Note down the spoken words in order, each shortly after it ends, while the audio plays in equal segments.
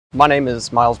My name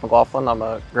is Miles McLaughlin. I'm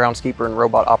a groundskeeper and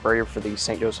robot operator for the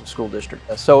St. Joseph School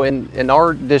District. So in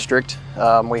our district,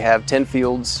 we have 10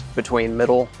 fields between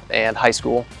middle and high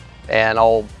school, and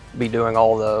I'll be doing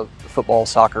all the football,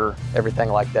 soccer, everything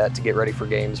like that to get ready for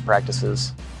games,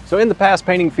 practices. So in the past,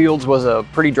 painting fields was a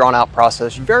pretty drawn out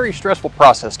process, very stressful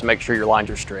process to make sure your lines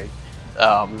are straight.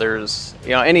 There's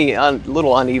any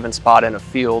little uneven spot in a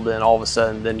field, and all of a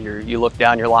sudden then you look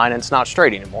down your line and it's not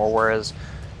straight anymore. Whereas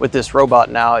with this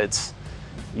robot now,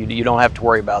 you don't have to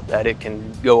worry about that. It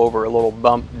can go over a little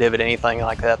bump, divot, anything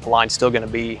like that. The line's still going to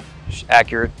be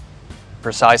accurate,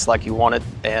 precise like you want it,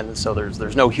 and so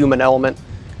there's no human element,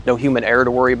 no human error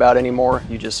to worry about anymore.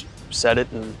 You just set it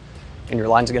and your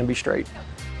line's going to be straight.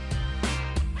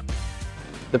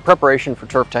 The preparation for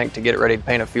turf tank to get it ready to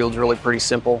paint a field is really pretty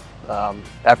simple.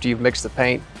 After you've mixed the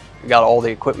paint, you got all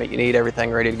the equipment you need, everything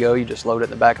ready to go, you just load it in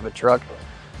the back of a truck,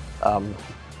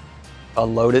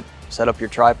 unload it, set up your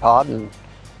tripod, and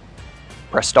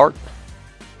press start.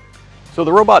 So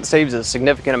the robot saves a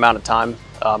significant amount of time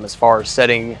as far as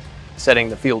setting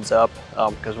the fields up,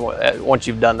 because once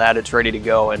you've done that, it's ready to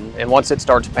go. And once it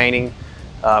starts painting,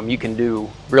 you can do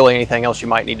really anything else you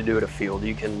might need to do at a field.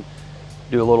 You can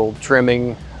do a little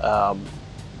trimming, a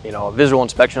visual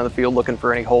inspection of the field, looking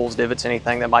for any holes, divots,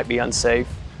 anything that might be unsafe.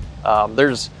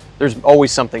 There's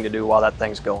always something to do while that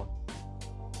thing's going.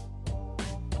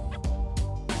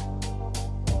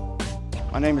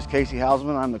 My name is Casey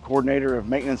Hausman. I'm the coordinator of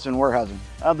maintenance and warehousing.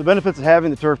 The benefits of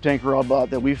having the turf tank robot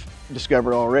that we've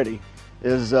discovered already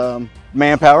is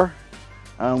manpower.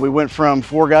 We went from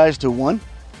 4 guys to 1.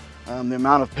 The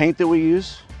amount of paint that we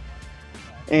use,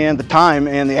 and the time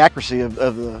and the accuracy of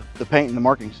the paint and the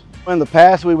markings. In the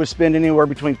past, we would spend anywhere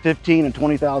between $15,000 and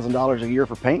 $20,000 a year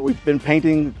for paint. We've been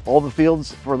painting all the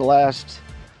fields for the last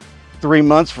 3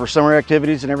 months for summer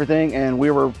activities and everything, and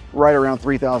we were right around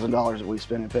 $3,000 that we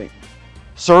spent in paint.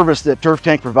 Service that Turf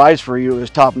Tank provides for you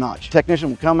is top-notch. Technician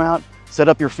will come out, set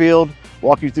up your field,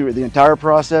 walk you through the entire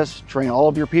process, train all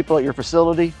of your people at your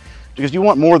facility, because you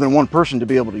want more than one person to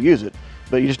be able to use it,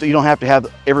 but you don't have to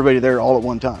have everybody there all at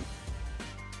one time.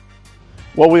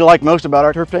 What we like most about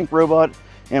our Turf Tank robot,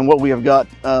 and what we have got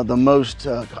the most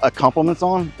compliments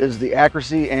on, is the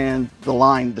accuracy and the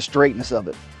line, the straightness of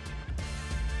it.